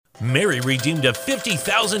Mary redeemed a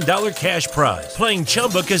 $50,000 cash prize playing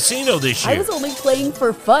Chumba Casino this year. I was only playing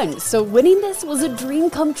for fun, so winning this was a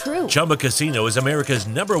dream come true. Chumba Casino is America's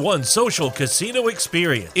 #1 social casino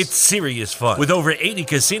experience. It's serious fun. With over 80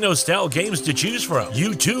 casino-style games to choose from,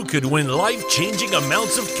 you too could win life-changing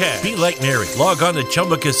amounts of cash. Be like Mary. Log on to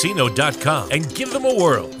ChumbaCasino.com and give them a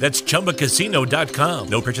whirl. That's ChumbaCasino.com.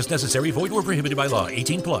 No purchase necessary. Void where prohibited by law.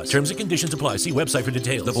 18+. Terms and conditions apply. See website for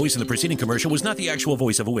details. The voice in the preceding commercial was not the actual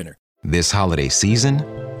voice of a winner. This holiday season,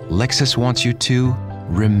 Lexus wants you to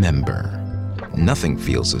remember. Nothing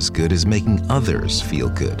feels as good as making others feel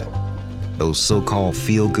good. Those so-called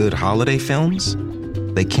feel-good holiday films?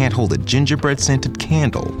 They can't hold a gingerbread-scented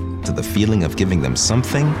candle to the feeling of giving them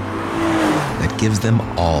something that gives them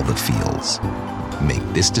all the feels. Make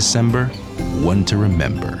this December one to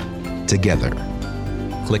remember. Together.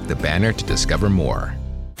 Click the banner to discover more.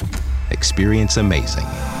 Experience amazing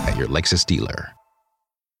at your Lexus dealer.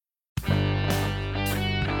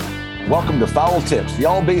 Welcome to Foul Tips, the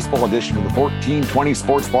all-baseball edition of the 1420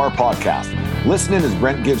 Sports Bar podcast. Listen in as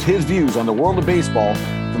Brent gives his views on the world of baseball,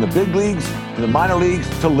 from the big leagues to the minor leagues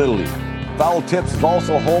to Little League. Foul Tips is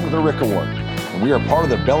also home to the Rick Award, and we are part of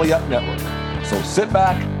the Belly Up Network. So sit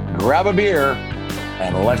back, grab a beer,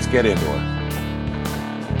 and let's get into it.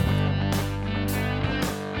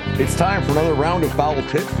 It's time for another round of Foul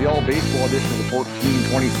Tips, the all-baseball edition of the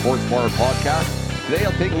 1420 Sports Bar podcast. Today,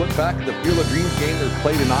 I'll take a look back at the Field of Dreams game that was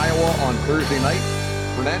played in Iowa on Thursday night.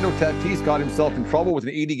 Fernando Tatis got himself in trouble with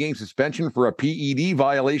an 80-game suspension for a PED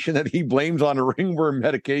violation that he blames on a ringworm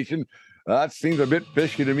medication. That seems a bit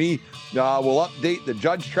fishy to me. We'll update the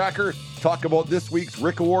judge tracker, talk about this week's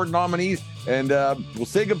Rick Award nominees, and we'll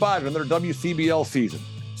say goodbye to another WCBL season.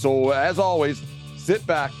 So, as always, sit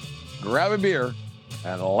back, grab a beer,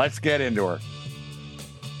 and let's get into her.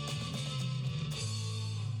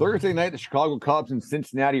 Thursday night, the Chicago Cubs and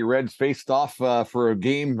Cincinnati Reds faced off for a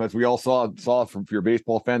game, as we all saw from, if you're a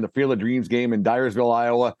baseball fan, the Field of Dreams game in Dyersville,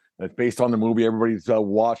 Iowa. That's based on the movie everybody's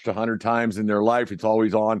watched 100 times in their life. It's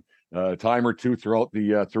always on a time or two throughout the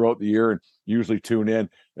year, and usually tune in.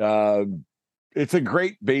 It's a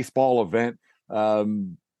great baseball event.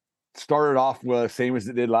 Started off same as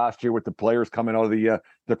it did last year with the players coming out of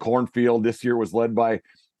the cornfield. This year was led by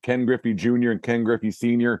Ken Griffey Jr. and Ken Griffey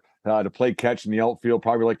Sr. To play catch in the outfield,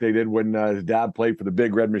 probably like they did when his dad played for the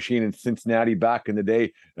Big Red Machine in Cincinnati back in the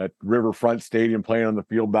day at Riverfront Stadium, playing on the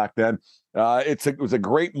field back then. It was a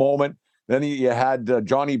great moment. Then you had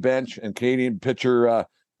Johnny Bench and Canadian pitcher,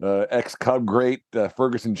 ex-Cub great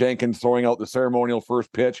Ferguson Jenkins throwing out the ceremonial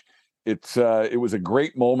first pitch. It was a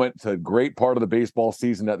great moment. It's a great part of the baseball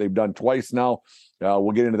season that they've done twice now.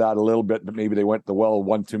 We'll get into that a little bit, but maybe they went the well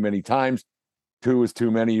one too many times. Two is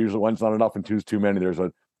too many. Usually one's not enough and two's too many. There's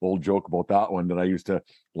a old joke about that one that I used to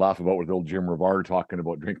laugh about with old Jim Rivard talking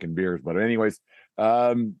about drinking beers. But anyways,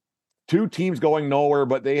 two teams going nowhere,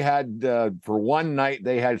 but they had, for one night,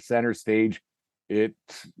 they had center stage. The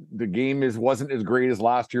game wasn't as great as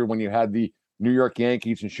last year when you had the New York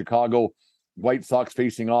Yankees and Chicago White Sox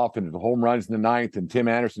facing off, and the home runs in the ninth, and Tim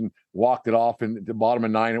Anderson walked it off in the bottom of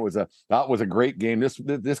nine. That was a great game.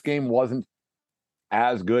 This game wasn't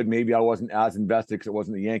as good. Maybe I wasn't as invested because it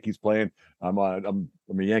wasn't the Yankees playing. I'm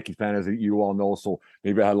a Yankees fan, as you all know, so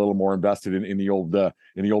maybe I had a little more invested in the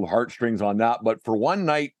old heartstrings on that. But for one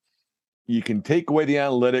night, you can take away the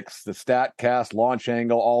analytics, the stat cast, launch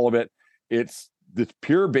angle, all of it. It's this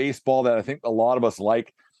pure baseball that I think a lot of us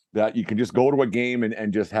like, that you can just go to a game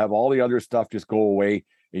and just have all the other stuff just go away.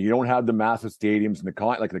 And you don't have the massive stadiums and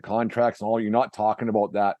the contracts and all. You're not talking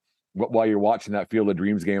about that while you're watching that Field of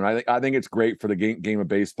Dreams game. I think it's great for the game of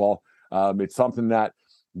baseball. It's something that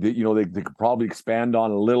they could probably expand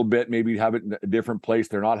on a little bit, maybe have it in a different place.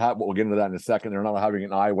 They're not having, we'll get into that in a second. They're not having it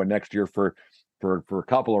in Iowa next year for a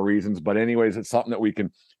couple of reasons. But anyways, it's something that we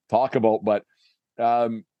can talk about. But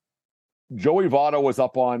Joey Votto was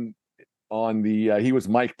up on he was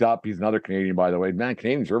mic'd up. He's another Canadian, by the way. Man,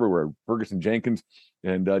 Canadians are everywhere. Ferguson Jenkins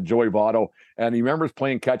and Joey Votto. And he remembers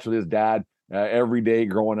playing catch with his dad every day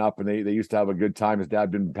growing up, and they used to have a good time. His dad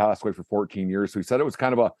had been passed away for 14 years. So he said it was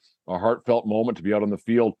kind of a heartfelt moment to be out on the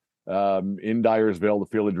field in Dyersville, the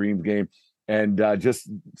Field of Dreams game, and just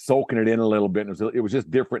soaking it in a little bit. And it was just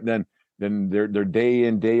different than their day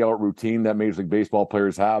in, day out routine that Major League Baseball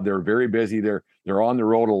players have. They're very busy. They're on the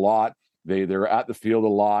road a lot. They're at the field a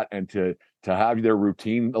lot, and to have their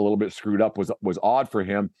routine a little bit screwed up was odd for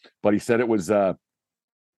him. But he said it was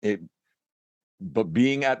but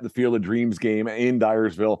being at the Field of Dreams game in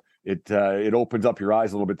Dyersville, it opens up your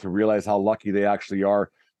eyes a little bit to realize how lucky they actually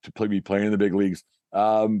are to be playing in the big leagues.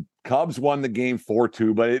 Cubs won the game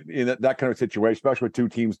 4-2, but in that kind of situation, especially with two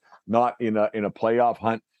teams not in a playoff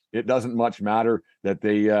hunt, it doesn't much matter that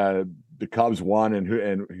the Cubs won,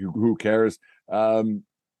 and who cares.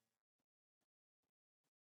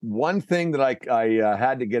 One thing that I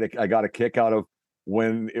had to I got a kick out of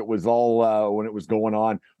when it was going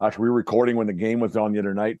on. Actually, we were recording when the game was on the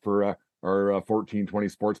other night for our 1420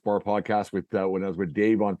 Sports Bar podcast with when I was with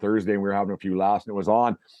Dave on Thursday, and we were having a few laughs, and it was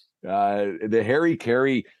on the Harry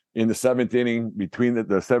Carey in the seventh inning, between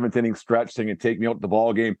the seventh inning stretch thing and take me out the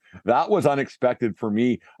ball game. That was unexpected for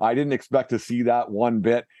me. I didn't expect to see that one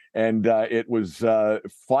bit, and it was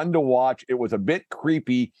fun to watch. It was a bit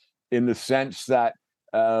creepy in the sense that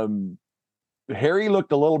Harry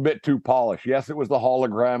looked a little bit too polished. Yes, it was the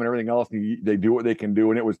hologram and everything else. They do what they can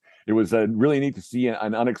do, and it was really neat to see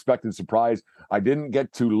an unexpected surprise. I didn't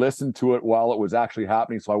get to listen to it while it was actually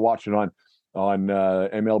happening, so I watched it on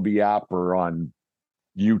MLB app or on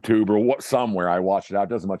YouTube or somewhere. I watched it out. It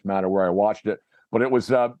doesn't much matter where I watched it, but it was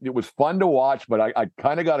fun to watch. But I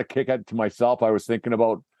kind of got a kick out to myself. I was thinking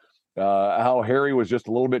about how Harry was just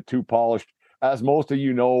a little bit too polished. As most of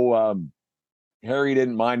you know, Harry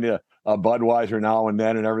didn't mind a Budweiser now and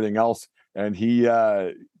then and everything else, and he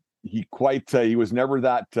was never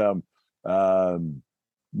that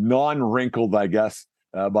non-wrinkled, I guess,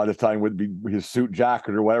 by the time with his suit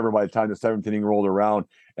jacket or whatever, by the time the seventh inning rolled around.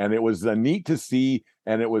 And it was neat to see,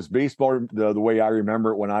 and it was baseball the way I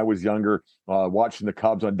remember it when I was younger, watching the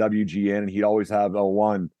Cubs on WGN, and he'd always have a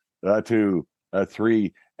 1, a 2, a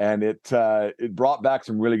 3, and it brought back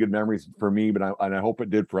some really good memories for me, but I hope it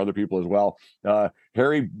did for other people as well.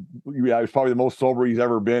 Harry, was probably the most sober he's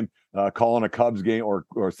ever been, calling a Cubs game or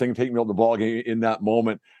saying "take me out the ball game" in that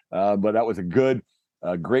moment. But that was a great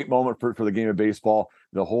moment for the game of baseball.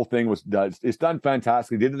 The whole thing it's done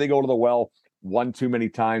fantastically. Did they go to the well one too many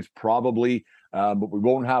times? Probably, but we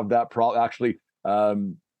won't have that actually.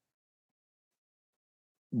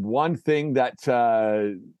 One thing that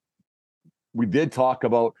we did talk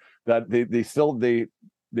about, that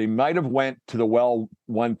they might have went to the well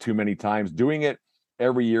one too many times, doing it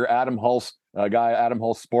every year. Adam Hulse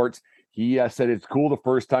Sports, he said it's cool the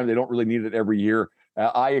first time. They don't really need it every year.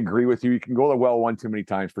 I agree with you. You can go to the well one too many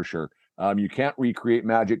times for sure. You can't recreate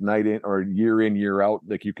Magic Night in year, year out.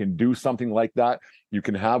 Like, you can do something like that. You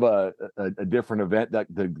can have a different event that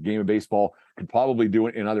the game of baseball could probably do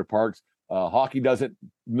it in other parks. Hockey does it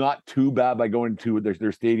not too bad by going to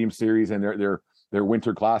their stadium series and their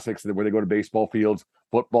winter classics where they go to baseball fields,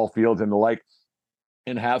 football fields, and the like,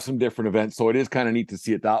 and have some different events. So it is kind of neat to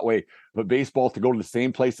see it that way. But baseball, to go to the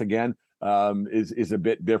same place again, is a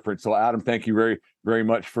bit different. So Adam, thank you very, very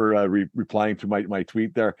much for replying to my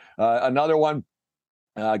tweet there. Another one,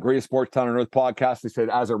 Greatest Sports Town on Earth podcast. They said,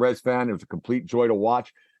 as a Reds fan, it was a complete joy to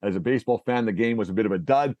watch. As a baseball fan, the game was a bit of a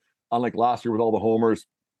dud, unlike last year with all the homers.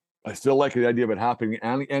 I still like the idea of it happening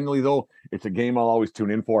annually, though. It's a game I'll always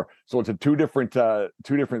tune in for. So it's two different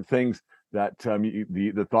things that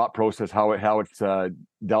the thought process, how it's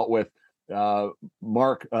dealt with.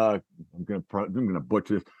 Mark, I'm gonna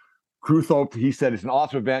butcher this. Crusoe, he said it's an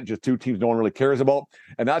awesome event, just two teams no one really cares about,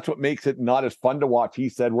 and that's what makes it not as fun to watch. He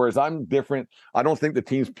said, whereas I'm different. I don't think the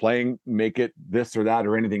teams playing make it this or that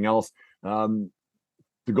or anything else.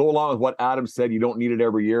 To go along with what Adam said, you don't need it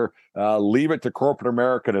every year. Leave it to corporate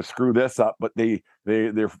America to screw this up, but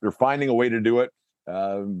they're finding a way to do it.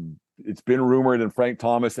 It's been rumored, and Frank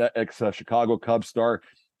Thomas, ex Chicago Cubs star,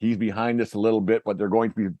 he's behind this a little bit, but they're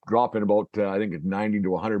going to be dropping about I think it's $90 to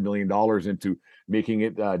 $100 million into making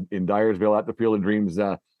it in Dyersville at the Field of Dreams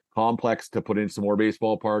complex to put in some more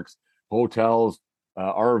baseball parks, hotels,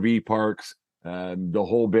 RV parks, the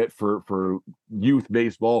whole bit for youth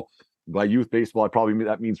baseball. By youth baseball,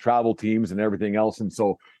 that means travel teams and everything else. And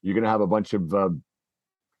so you're going to have a bunch of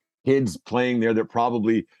kids playing there that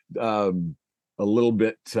probably a little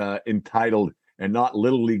bit entitled, and not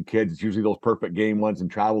little league kids. It's usually those perfect game ones and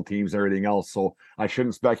travel teams and everything else. So I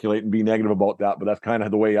shouldn't speculate and be negative about that, but that's kind of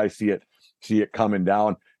the way I see it coming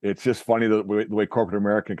down. It's just funny the way corporate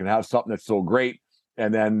America can have something that's so great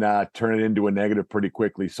and then turn it into a negative pretty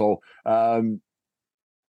quickly. So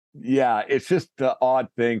yeah, it's just an odd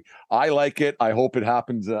thing. I like it. I hope it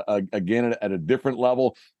happens again at a different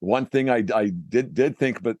level. One thing I did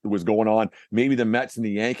think but was going on, maybe the Mets and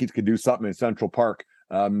the Yankees could do something in Central Park.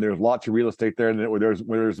 There's lots of real estate there, and where there's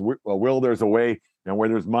a will, there's a way, and where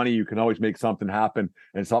there's money, you can always make something happen.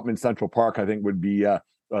 And something in Central Park, I think, would be a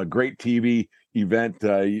great TV event.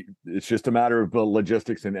 It's just a matter of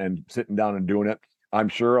logistics and sitting down and doing it. I'm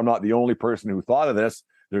sure I'm not the only person who thought of this.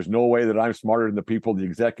 There's no way that I'm smarter than the people, the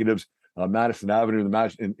executives, Madison Avenue,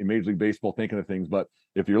 in Major League Baseball thinking of things. But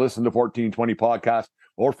if you're listening to 1420 podcast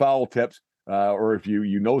or Foul Tips, or if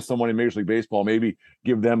you know someone in Major League Baseball, maybe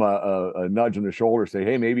give them a nudge on the shoulder, say,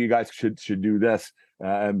 hey, maybe you guys should do this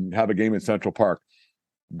and have a game in Central Park.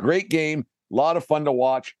 Great game, a lot of fun to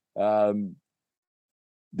watch. The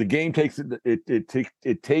game takes the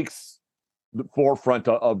forefront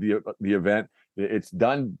of the event. It's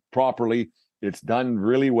done properly. It's done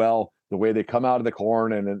really well. The way they come out of the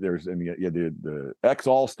corn, and there's the ex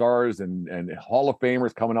All-Stars and Hall of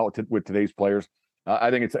Famers coming out with today's players.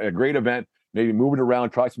 I think it's a great event. Maybe move it around,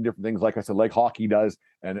 try some different things, like I said, like hockey does,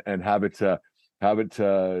 and have it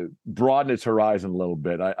broaden its horizon a little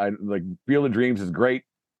bit. I like Field of Dreams is great.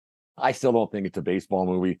 I still don't think it's a baseball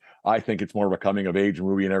movie. I think it's more of a coming of age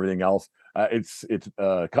movie and everything else. It's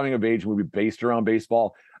a coming of age movie based around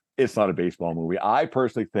baseball. It's not a baseball movie. I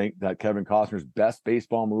personally think that Kevin Costner's best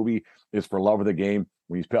baseball movie is For Love of the Game,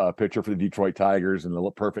 when he's a pitcher for the Detroit Tigers and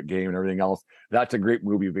the perfect game and everything else. That's a great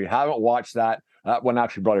movie. If you haven't watched that, that one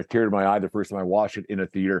actually brought a tear to my eye the first time I watched it in a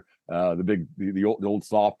theater. The old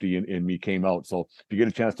softy in me came out. So if you get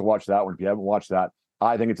a chance to watch that one, if you haven't watched that,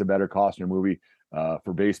 I think it's a better Costner movie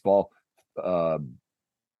for baseball.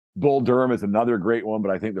 Bull Durham is another great one,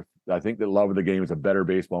 but I think that Love of the Game is a better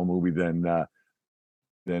baseball movie than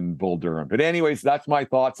Bull Durham. But anyways, that's my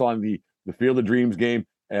thoughts on the Field of Dreams game,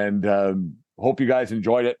 and hope you guys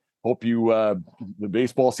enjoyed it. Hope you the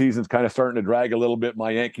baseball season's kind of starting to drag a little bit.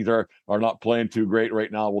 My Yankees are not playing too great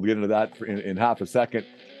right now. We'll get into that in half a second.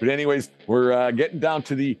 But anyways, we're getting down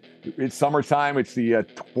to it's summertime. It's the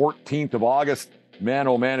 14th of August. Man,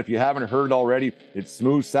 oh man, if you haven't heard already, it's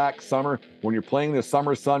Smooth Sack Summer. When you're playing the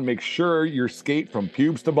summer sun, make sure you skate from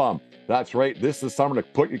pubes to bum. That's right, this is summer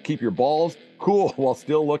to keep your balls cool while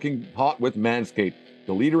still looking hot with Manscaped,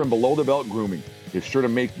 the leader in below-the-belt grooming. It's sure to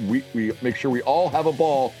make sure we all have a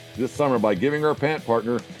ball this summer by giving our pant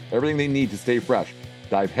partner everything they need to stay fresh.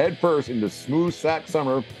 Dive headfirst into Smooth Sack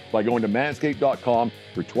Summer by going to manscaped.com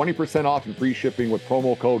for 20% off and free shipping with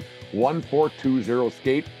promo code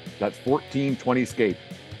 1420SKATE. That's 1420SKATE.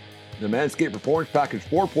 The Manscaped Performance Package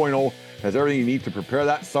 4.0 has everything you need to prepare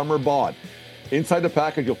that summer bod. Inside the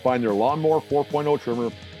package, you'll find their Lawnmower 4.0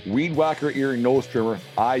 trimmer, Weed Whacker ear and nose trimmer.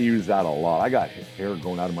 I use that a lot. I got hair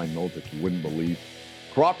growing out of my nose that you wouldn't believe.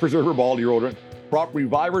 Crop Preserver Ball Deodorant, Crop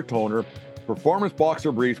Reviver Toner, Performance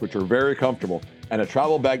Boxer Briefs, which are very comfortable, and a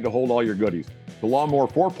travel bag to hold all your goodies. The Lawnmower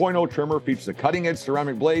 4.0 trimmer features a cutting-edge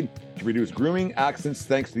ceramic blade to reduce grooming accidents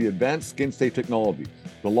thanks to the advanced skin-safe technology.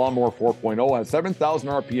 The Lawnmower 4.0 has 7,000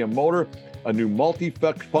 RPM motor, a new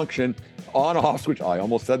multi-function on-off switch, I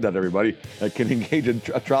almost said that, everybody, that can engage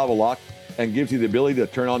a travel lock and gives you the ability to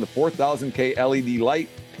turn on the 4000K LED light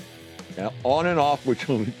on and off, which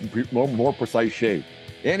will be more precise shave.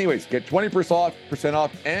 Anyways, get 20%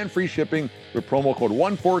 off and free shipping with promo code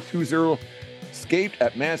 1420SKATE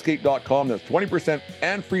at manscaped.com. That's 20%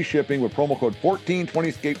 and free shipping with promo code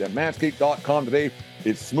 1420SKATE at manscaped.com today.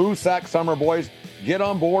 It's Smooth Sack Summer, boys. Get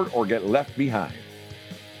on board or get left behind.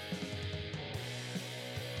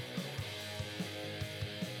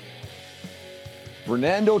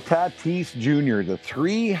 Fernando Tatis Jr., the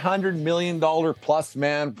 $300 million plus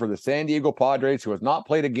man for the San Diego Padres, who has not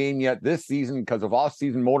played a game yet this season because of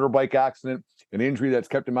off-season motorbike accident, an injury that's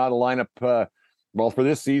kept him out of lineup. For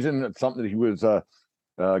this season, it's something that he was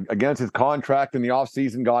against his contract in the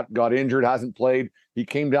offseason, got injured, hasn't played. He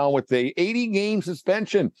came down with a 80-game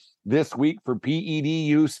suspension this week for PED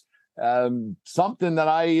use. Something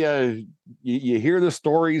that you hear the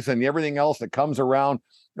stories and everything else that comes around.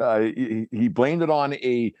 He blamed it on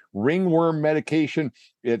a ringworm medication.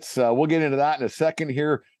 It's we'll get into that in a second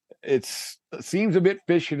here. It seems a bit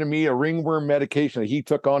fishy to me, a ringworm medication that he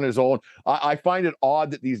took on his own. I find it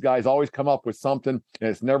odd that these guys always come up with something and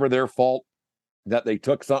it's never their fault that they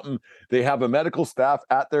took something. They have a medical staff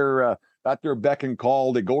at their beck and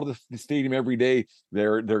call. They go to the stadium every day.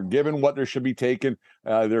 They're given what there should be taken.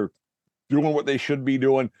 They're doing what they should be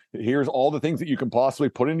doing. Here's all the things that you can possibly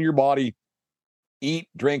put into your body, eat,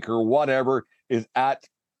 drink, or whatever is at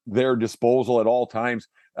their disposal at all times.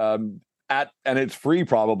 And it's free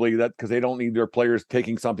probably, that because they don't need their players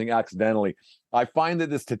taking something accidentally. I find that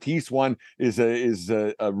this Tatis one is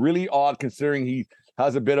a really odd, considering he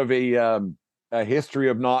has a bit of a history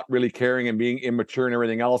of not really caring and being immature and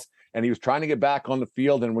everything else. And he was trying to get back on the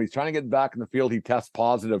field, and when he's trying to get back in the field, he tests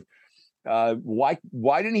positive. Why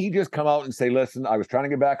didn't he just come out and say, listen, I was trying to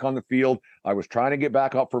get back on the field. I was trying to get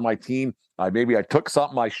back up for my team. Maybe I took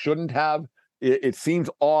something I shouldn't have. It seems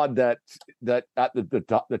odd that at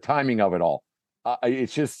the timing of it all.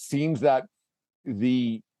 It just seems that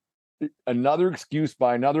another excuse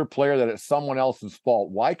by another player that it's someone else's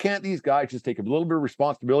fault. Why can't these guys just take a little bit of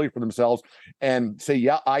responsibility for themselves and say,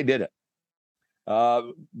 yeah, I did it?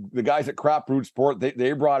 The guys at Crap Root Sport,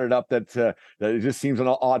 they brought it up that it just seems an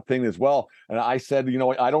odd thing as well. And I said,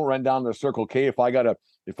 I don't run down to Circle K if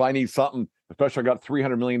I need something, especially I got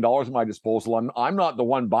 $300 million at my disposal. I'm not the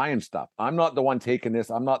one buying stuff. I'm not the one taking this.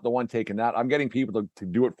 I'm not the one taking that. I'm getting people to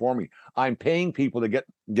do it for me. I'm paying people to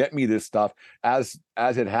get me this stuff as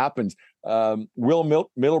it happens. Will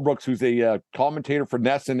Middlebrooks, who's a commentator for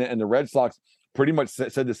Nets and the Red Sox, pretty much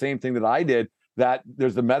said the same thing that I did, that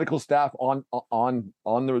there's the medical staff on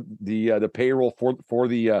the payroll for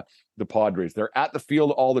the Padres. They're at the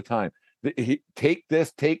field all the time. Take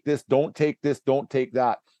this, don't take this, don't take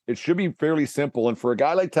that. It should be fairly simple. And for a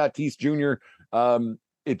guy like Tatis Jr.,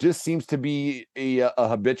 it just seems to be a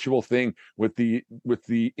habitual thing with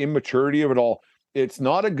the immaturity of it all. It's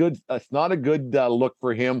not a good look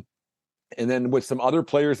for him. And then with some other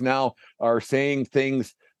players now are saying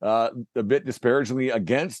things a bit disparagingly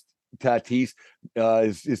against Tatis.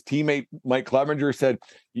 His teammate Mike Clevenger said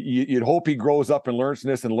you'd hope he grows up and learns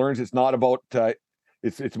this and learns it's not about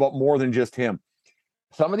it's about more than just him.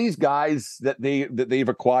 Some of these guys that they've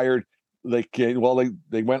acquired, they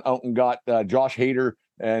went out and got Josh Hader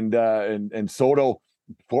and Soto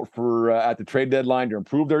for at the trade deadline to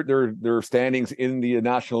improve their standings in the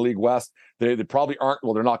National League West. They probably aren't.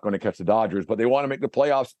 Well, they're not going to catch the Dodgers, but they want to make the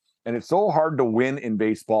playoffs. And it's so hard to win in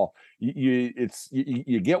baseball. You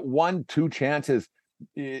get 1-2 chances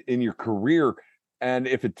in your career, and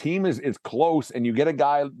if a team is close, and you get a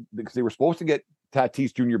guy, because they were supposed to get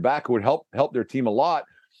Tatis Jr. back, who would help their team a lot,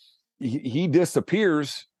 he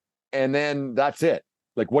disappears, and then that's it.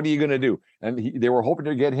 Like, what are you going to do? And they were hoping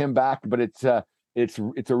to get him back, but it's a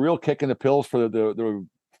real kick in the pills for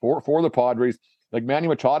the Padres. Like Manny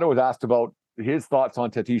Machado was asked about his thoughts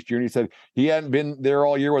on Tatis Jr. He said he hadn't been there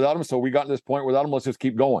all year without him, so we got to this point without him. Let's just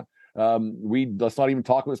keep going. Let's not even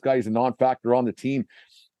talk about this guy. He's a non-factor on the team.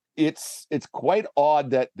 It's quite odd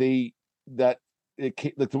that the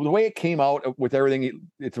way it came out with everything.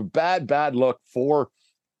 It's a bad look for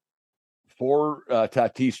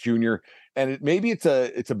Tatis Jr. And maybe it's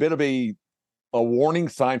a bit of a warning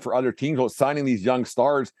sign for other teams about signing these young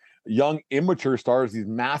stars, young immature stars, these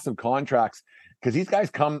massive contracts. Because these guys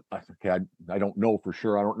come, okay, I don't know for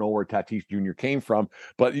sure. I don't know where Tatis Jr. came from,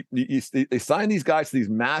 but they sign these guys to these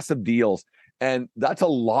massive deals, and that's a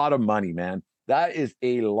lot of money, man. That is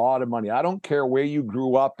a lot of money. I don't care where you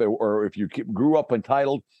grew up, or if you grew up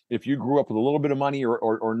entitled, if you grew up with a little bit of money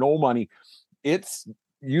or no money.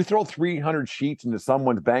 You throw 300 sheets into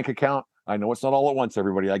someone's bank account. I know it's not all at once,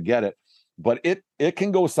 everybody. I get it. But it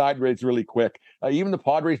can go sideways really quick. Even the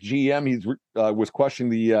Padres GM, was questioning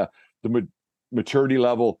the maturity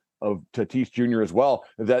level of Tatis Jr. as well,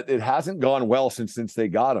 that it hasn't gone well since they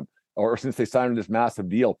got him, or since they signed him this massive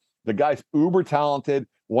deal. The guy's uber talented,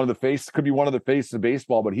 could be one of the faces of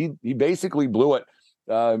baseball, but he basically blew it.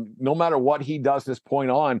 No matter what he does this point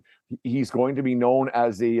on, he's going to be known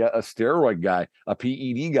as a steroid guy, a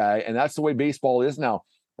PED guy, and that's the way baseball is now.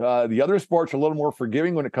 The other sports are a little more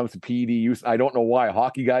forgiving when it comes to PED use. I don't know why.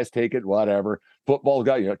 Hockey guys take it, whatever. Football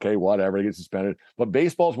guy, okay, whatever, they get suspended. But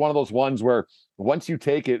baseball is one of those ones where once you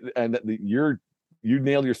take it and you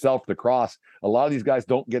nail yourself to the cross, a lot of these guys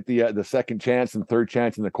don't get the second chance and third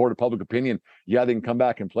chance in the court of public opinion. Yeah, they can come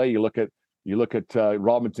back and play. You look at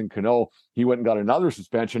Robinson Cano. He went and got another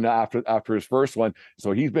suspension after his first one.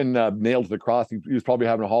 So he's been nailed to the cross. He was probably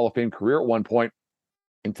having a Hall of Fame career at one point,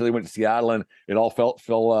 until he went to Seattle, and it all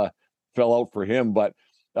fell out for him. But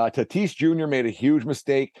Tatis Jr. made a huge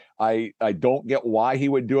mistake. I don't get why he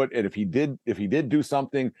would do it. And if he did do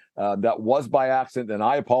something that was by accident, then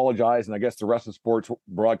I apologize. And I guess the rest of sports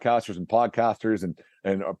broadcasters and podcasters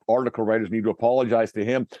and article writers need to apologize to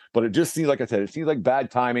him. But it just seems, like I said, it seems like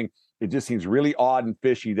bad timing. It just seems really odd and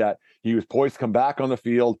fishy that he was poised to come back on the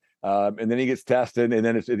field, and then he gets tested, and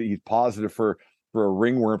then he's positive for a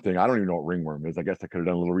ringworm thing. I don't even know what ringworm is. I guess I could have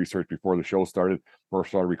done a little research before the show started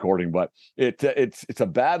recording, but it's a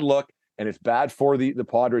bad look, and it's bad for the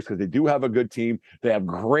Padres, because they do have a good team. They have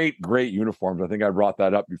great uniforms. I think I brought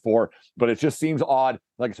that up before, but it just seems odd.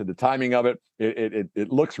 Like I said, the timing of it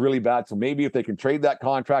looks really bad. So maybe if they can trade that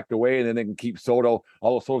contract away, and then they can keep Soto,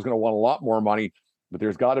 although Soto's going to want a lot more money, but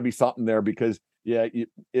there's got to be something there, because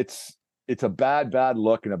it's a bad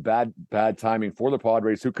look and a bad timing for the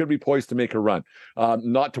Padres, who could be poised to make a run,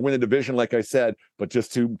 not to win the division, like I said, but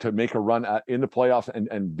just to make a run in the playoffs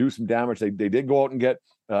and do some damage. They did go out and get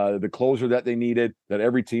the closer that they needed, that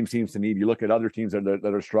every team seems to need. You look at other teams that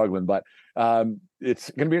are struggling, but it's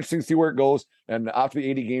going to be interesting to see where it goes. And after the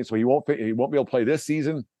 80 games, so he won't be able to play this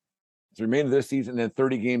season. It's the remainder of this season, and then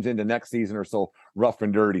 30 games into next season or so, rough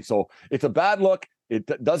and dirty. So it's a bad look.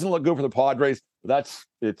 It doesn't look good for the Padres. What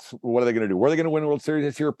are they going to do? Were they going to win a World Series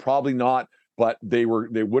this year? Probably not, but they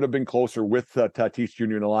would have been closer with Tatis Jr.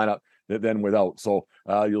 in the lineup than without. So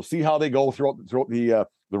you'll see how they go throughout the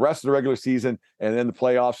rest of the regular season and then the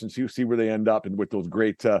playoffs, and see where they end up. And with those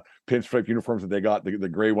great pinstripe uniforms that they got, the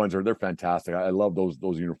gray ones they're fantastic. I love those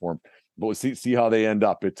uniforms. But we'll see how they end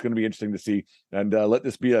up. It's going to be interesting to see, and let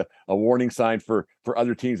this be a warning sign for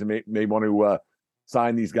other teams that may want to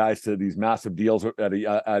sign these guys to these massive deals at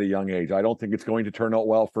a young age. I don't think it's going to turn out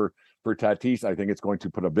well for Tatis. I think it's going to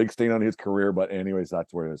put a big stain on his career. But anyways,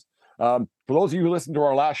 that's where it is. For those of you who listened to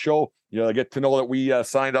our last show, get to know that we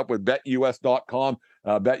signed up with BetUS.com.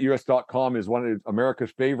 BetUS.com is one of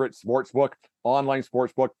America's favorite sportsbook, online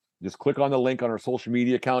sportsbook. Just click on the link on our social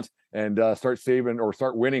media accounts and start saving or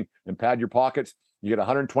start winning and pad your pockets. You get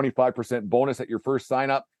 125% bonus at your first sign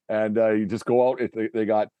up, and you just go out. They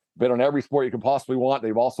got bet on every sport you can possibly want.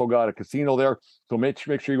 They've also got a casino there. So make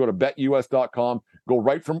sure you go to BetUS.com. Go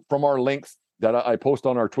right from our links that I post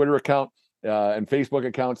on our Twitter account and Facebook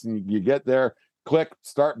accounts, and you get there. Click,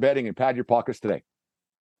 start betting, and pad your pockets today.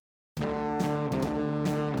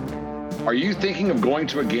 Are you thinking of going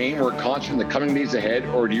to a game or a concert in the coming days ahead,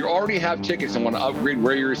 or do you already have tickets and want to upgrade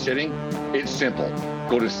where you're sitting? It's simple.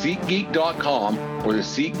 Go to SeatGeek.com or the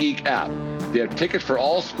SeatGeek app. They have tickets for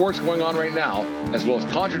all sports going on right now, as well as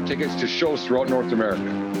concert tickets to shows throughout North America.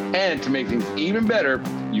 And to make things even better,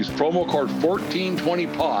 use promo code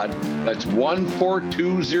 1420POD, that's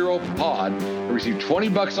 1420POD, and receive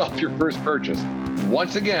 $20 off your first purchase.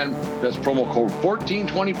 Once again, that's promo code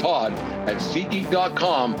 1420POD at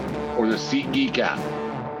SeatGeek.com or the SeatGeek app.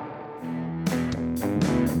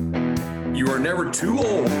 You are never too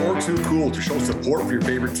old or too cool to show support for your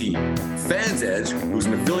favorite team. Fans Edge, who's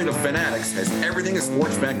an affiliate of Fanatics, has everything a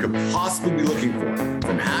sports fan could possibly be looking for.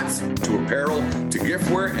 From hats to apparel to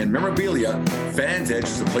giftware and memorabilia, Fans Edge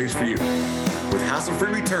is the place for you. With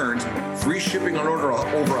hassle-free returns, free shipping on order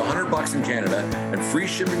over $100 in Canada, and free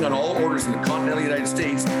shipping on all orders in the continental United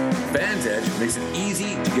States, Fans Edge makes it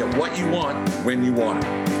easy to get what you want when you want it.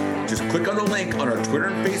 Just click on the link on our Twitter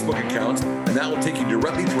and Facebook accounts, and that will take you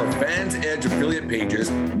directly to our Fans Edge affiliate pages,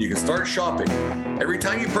 and you can start shopping. Every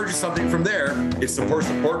time you purchase something from there, it supports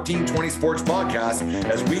the 1420 Sports Podcast,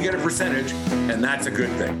 as we get a percentage, and that's a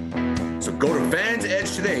good thing. So go to Fans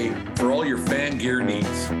Edge today for all your fan gear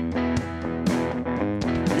needs.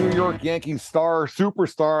 New York Yankees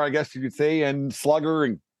superstar, I guess you could say, and slugger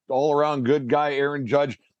and all-around good guy Aaron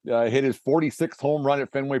Judge hit his 46th home run at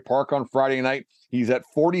Fenway Park on Friday night. He's at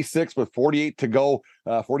 46 with 48 to go,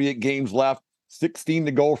 48 games left, 16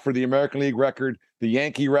 to go for the American League record, the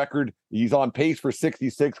Yankee record. He's on pace for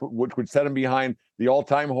 66, which would set him behind the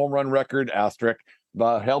all-time home run record, asterisk,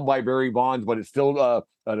 held by Barry Bonds, but it's still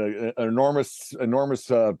an enormous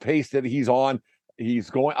pace that he's on.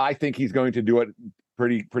 I think he's going to do it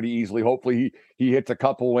pretty easily. Hopefully he hits a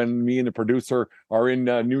couple when me and the producer are in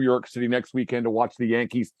New York City next weekend to watch the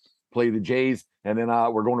Yankees play the Jays, and then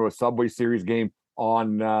we're going to a Subway Series game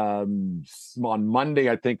on Monday,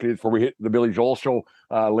 I think it is, where we hit the Billy Joel show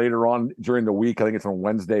later on during the week. I think it's on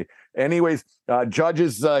Wednesday. Anyways, Judge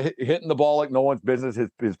is hitting the ball like no one's business.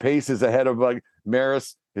 His pace is ahead of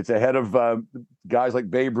Maris. It's ahead of guys like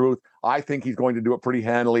Babe Ruth. I think he's going to do it pretty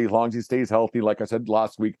handily as long as he stays healthy. Like I said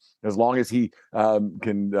last week, as long as he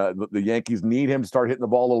can, the Yankees need him to start hitting the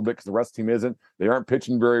ball a little bit because the rest of the team isn't. They aren't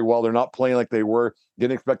pitching very well. They're not playing like they were.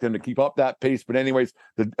 Didn't expect them to keep up that pace. But anyways,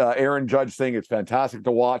 the Aaron Judge thing, it's fantastic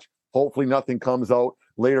to watch. Hopefully nothing comes out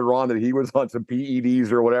later on that he was on some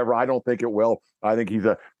PEDs or whatever. I don't think it will. I think he's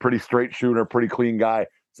a pretty straight shooter, pretty clean guy.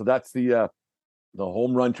 So that's the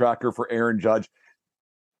home run tracker for Aaron Judge.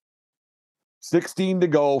 16 to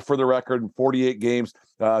go for the record in 48 games.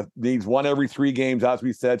 Needs one every 3 games, as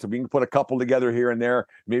we said. So we can put a couple together here and there.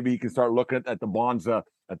 Maybe you can start looking at the Bonds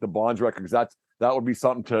record, because that would be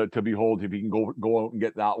something to behold if you can go out and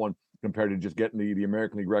get that one compared to just getting the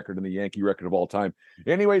American League record and the Yankee record of all time.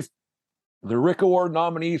 Anyways, the Rick Award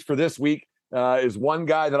nominees for this week is one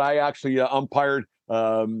guy that I actually umpired.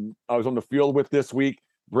 I was on the field with this week.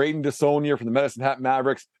 Braden DeSonia from the Medicine Hat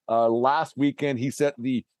Mavericks. Last weekend, he set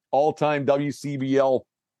the all-time WCBL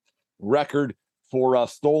record for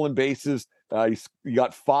stolen bases. He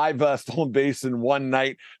got 5 stolen bases in one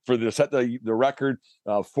night to set the record.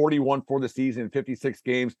 41 for the season in 56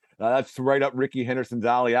 games. That's right up Ricky Henderson's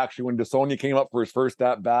alley. Actually, when DeSonia came up for his first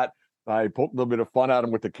at bat, I poked a little bit of fun at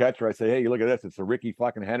him with the catcher. I say, "Hey, look at this! It's the Ricky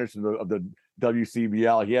fucking Henderson of the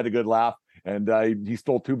WCBL." He had a good laugh, and he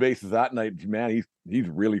stole 2 bases that night. Man, he's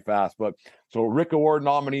really fast. But so Rick Award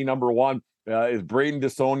nominee number 1 is Braden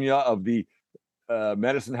DeSonia of the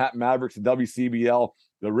Medicine Hat Mavericks and WCBL.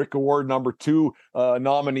 The Rick Award number 2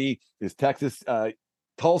 nominee is Texas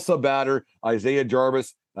Tulsa batter Isaiah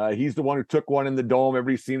Jarvis. He's the one who took one in the dome.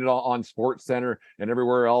 Everybody's seen it on Sports Center and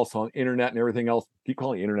everywhere else on internet and everything else. Keep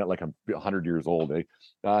calling the internet like I'm 100 years old.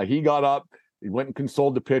 He got up. He went and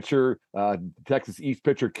consoled the pitcher, Texas East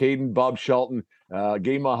pitcher Caden Bob Shelton,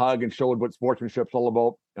 gave him a hug and showed what sportsmanship's all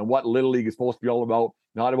about and what Little League is supposed to be all about.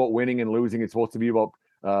 Not about winning and losing. It's supposed to be about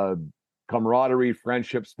camaraderie,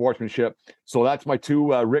 friendship, sportsmanship. So that's my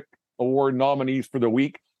 2 Rick Award nominees for the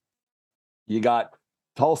week. You got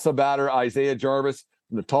Tulsa batter Isaiah Jarvis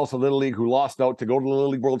from the Tulsa Little League, who lost out to go to the Little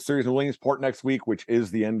League World Series in Williamsport next week, which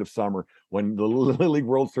is the end of summer. When the Little League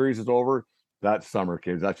World Series is over, that's summer,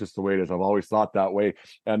 kids. That's just the way it is. I've always thought that way.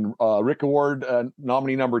 And Rick Award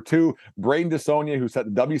nominee number 2, Braden DeSonia, who set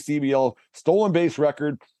the WCBL stolen base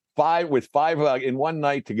record with five in one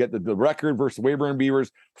night to get the record versus Weyburn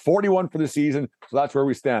Beavers, 41 for the season. So that's where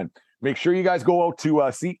we stand. Make sure you guys go out to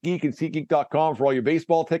SeatGeek and SeatGeek.com for all your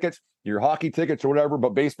baseball tickets, your hockey tickets or whatever, but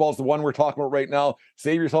baseball's the one we're talking about right now.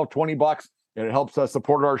 Save yourself $20 and it helps us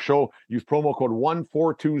support our show. Use promo code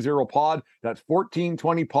 1420POD. That's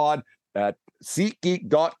 1420POD at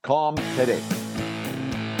SeatGeek.com today.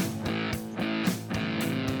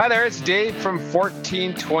 Hi there, it's Dave from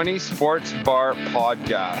 1420 Sports Bar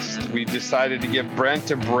Podcast. We decided to give Brent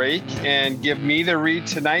a break and give me the read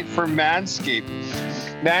tonight for Manscaped.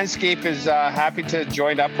 Manscaped is happy to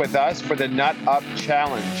join up with us for the Nut Up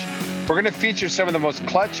Challenge. We're going to feature some of the most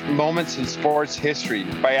clutch moments in sports history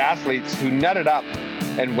by athletes who nutted up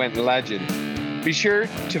and went legend. Be sure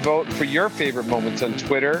to vote for your favorite moments on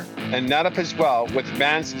Twitter and nut up as well with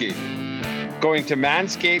Manscaped. Going to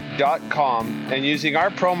manscaped.com and using our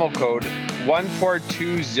promo code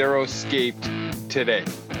 1420SCAPED today.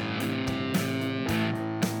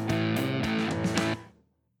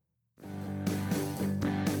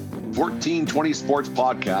 "1420 Sports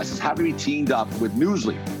Podcast is happy to be teamed up with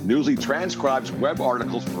Newsly. Newsly transcribes web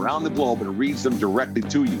articles from around the globe and reads them directly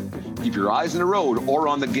to you. Keep your eyes on the road or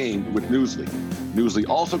on the game with Newsly. Newsly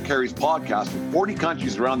also carries podcasts from 40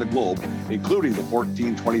 countries around the globe, including the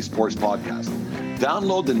 1420 Sports Podcast.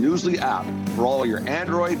 Download the Newsly app for all your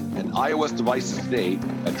Android and iOS devices today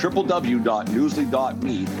at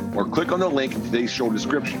www.newsly.me or click on the link in today's show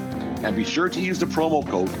description. And be sure to use the promo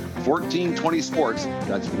code 1420sports,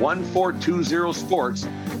 that's 1420sports,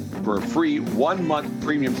 for a free 1-month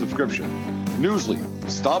premium subscription. Newsly,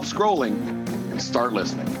 stop scrolling and start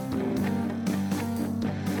listening.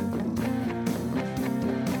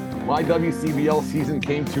 My WCBL season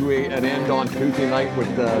came to an end on Tuesday night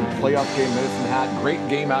with the playoff game, Medicine Hat. Great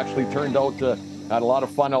game, actually turned out to had a lot of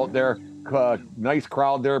fun out there. Nice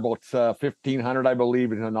crowd there, about 1,500, I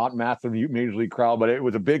believe. It's a not massive Major League crowd, but it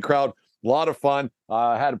was a big crowd. A lot of fun.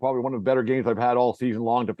 I had probably one of the better games I've had all season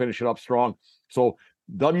long to finish it up strong. So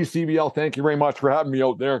WCBL, thank you very much for having me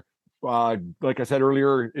out there. Like I said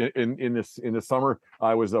earlier, in the summer,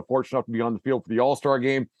 I was fortunate enough to be on the field for the All-Star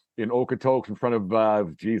game in Okotoks in front of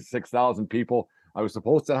 6,000 people. I was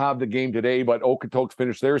supposed to have the game today, but Okotoks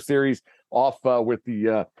finished their series off with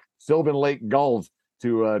the Sylvan Lake Gulls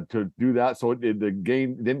to do that. So the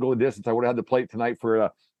game didn't go the distance. I would have had to play it tonight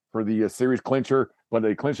for the series clincher, but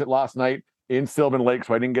they clinched it last night in Sylvan Lake,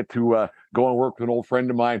 so I didn't get to go and work with an old friend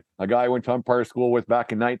of mine, a guy I went to umpire school with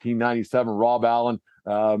back in 1997, Rob Allen.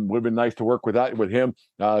 Would have been nice to work with him.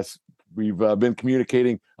 We've been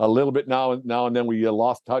communicating a little bit now and then. We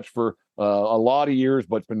lost touch for a lot of years,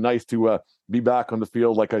 but it's been nice to be back on the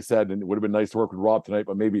field, like I said, and it would have been nice to work with Rob tonight,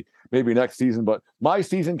 but maybe next season. But my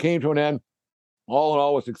season came to an end. All in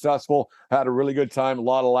all, was successful. Had a really good time, a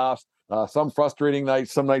lot of laughs. Some frustrating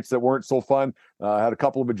nights, some nights that weren't so fun. Had a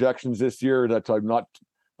couple of ejections this year that I'm not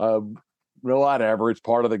whatever. It's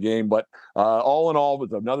part of the game. But all in all, it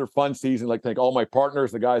was another fun season. I'd like to thank all my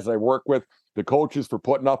partners, the guys I work with, the coaches for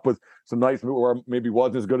putting up with some nights where maybe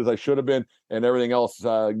wasn't as good as I should have been, and everything else.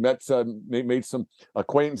 Made some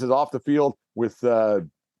acquaintances off the field with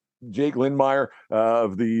Jake Lindmeyer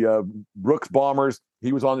of the Brooks Bombers.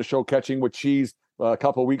 He was on the show Catching with Cheese a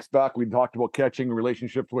couple of weeks back. We talked about catching,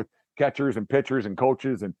 relationships with catchers and pitchers and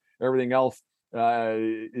coaches and everything else.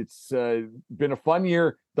 It's been a fun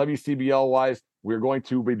year WCBL wise. We're going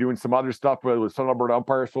to be doing some other stuff with Southern Alberta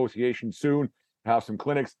Umpire Association soon. Have some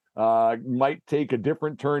clinics. Might take a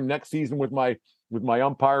different turn next season with my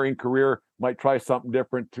umpiring career. Might try something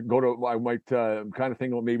different to go to. I might kind of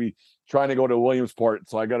think about maybe trying to go to Williamsport.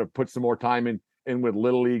 So I got to put some more time in with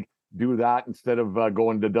Little League. Do that instead of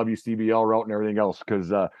going to WCBL route and everything else, because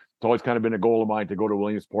It's always kind of been a goal of mine to go to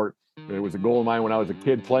Williamsport. It was a goal of mine when I was a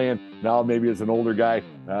kid playing. Now maybe as an older guy,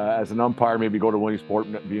 as an umpire, maybe go to Williamsport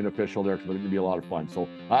and be an official there, because it'd be a lot of fun. So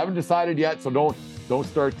I haven't decided yet, so don't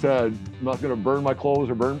start. I'm not going to burn my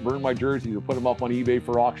clothes or burn my jerseys or put them up on eBay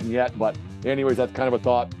for auction yet. But anyways, that's kind of a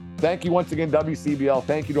thought. Thank you once again, WCBL.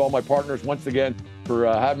 Thank you to all my partners once again for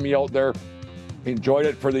having me out there. Enjoyed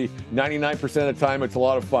it for the 99% of the time. It's a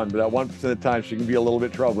lot of fun, but that 1% of the time, she can be a little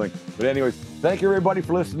bit troubling. But anyways, thank you everybody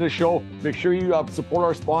for listening to the show. Make sure you support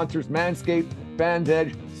our sponsors, Manscaped, Fans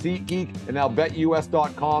Edge, SeatGeek, and now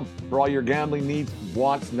BetUS.com for all your gambling needs,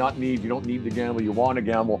 wants, not needs. You don't need to gamble, you want to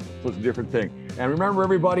gamble, so it's a different thing. And remember,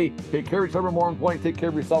 everybody, take care of each other. More important, take care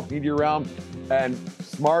of yourself, need you around, and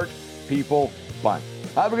smart people, fun.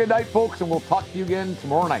 Have a good night, folks, and we'll talk to you again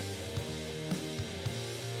tomorrow night.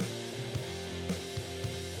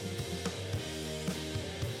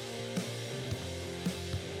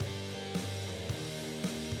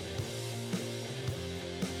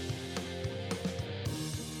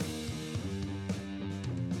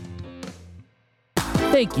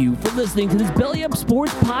 Thank you for listening to this Belly Up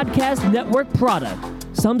Sports Podcast Network product.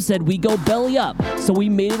 Some said we go belly up, so we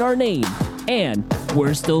made it our name, and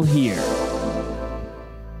we're still here.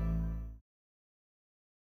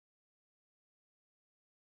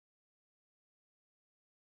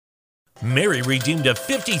 Mary redeemed a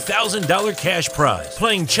 $50,000 cash prize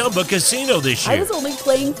playing Chumba Casino this year. I was only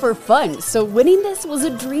playing for fun, so winning this was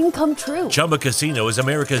a dream come true. Chumba Casino is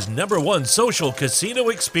America's #1 social casino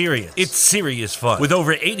experience. It's serious fun. With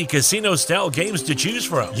over 80 casino-style games to choose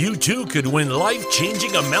from, you too could win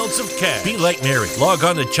life-changing amounts of cash. Be like Mary. Log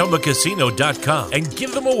on to ChumbaCasino.com and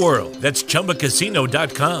give them a whirl. That's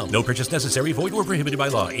ChumbaCasino.com. No purchase necessary. Void or prohibited by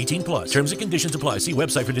law. 18+. Terms and conditions apply. See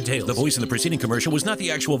website for details. The voice in the preceding commercial was not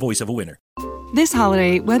the actual voice of a winner. This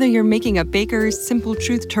holiday, whether you're making a Baker's Simple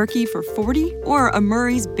Truth turkey for 40 or a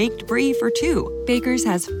Murray's Baked Brie for 2, Baker's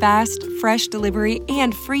has fast, fresh delivery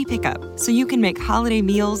and free pickup, so you can make holiday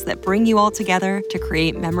meals that bring you all together to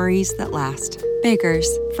create memories that last. Baker's,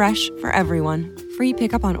 fresh for everyone. Free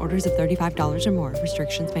pickup on orders of $35 or more.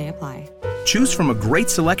 Restrictions may apply. Choose from a great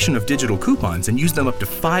selection of digital coupons and use them up to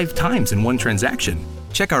 5 times in one transaction.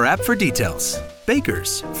 Check our app for details.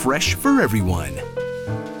 Baker's, fresh for everyone.